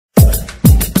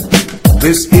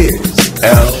This is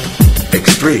L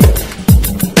Extreme.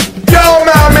 Yo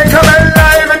man, me coming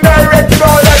live and direct and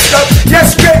all that stuff.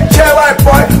 Yes, great chair white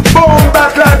boy, boom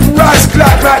back like rascal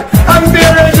right. I'm the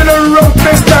original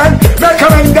roughest man. Me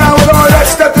coming down with all that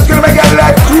stuff that's gonna make your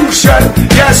life crucial.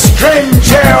 Yes, strange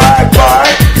chair white boy.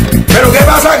 Pero qué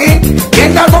pasa aquí?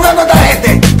 ¿Quién está tocando esta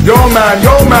gente? Yo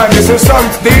man, this is some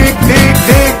deep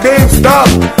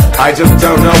stuff. I just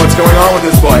don't know what's going on with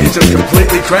this boy. He's just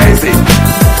completely crazy.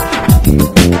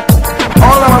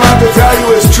 All I'm about to tell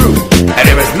you is true, and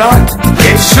if it's not,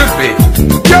 it should be.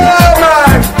 Yo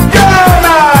man,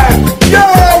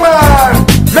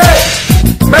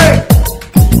 make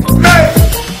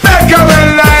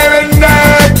coming live and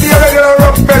direct, the original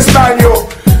roughest man, you.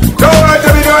 Don't want to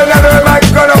be doing nothing with my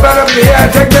gun up out of the air.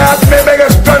 Take me out, me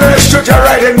biggest gun and shoot you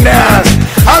right in the ass.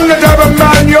 I'm the type of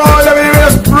man you all of me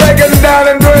just breaking down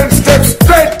and doing steps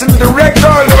straight and direct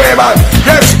all the way, man.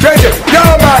 Yes, crazy. Yo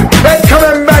man, they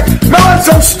coming back. I want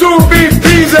some stew, beef,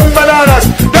 peas and bananas.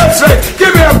 That's right.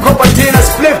 Give me a cup of tea and a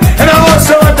split. And I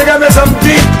also want to get me some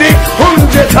deep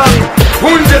hunja man.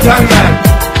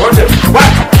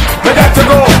 What? We got to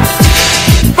go.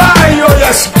 Bye, you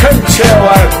yes, country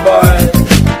white boy.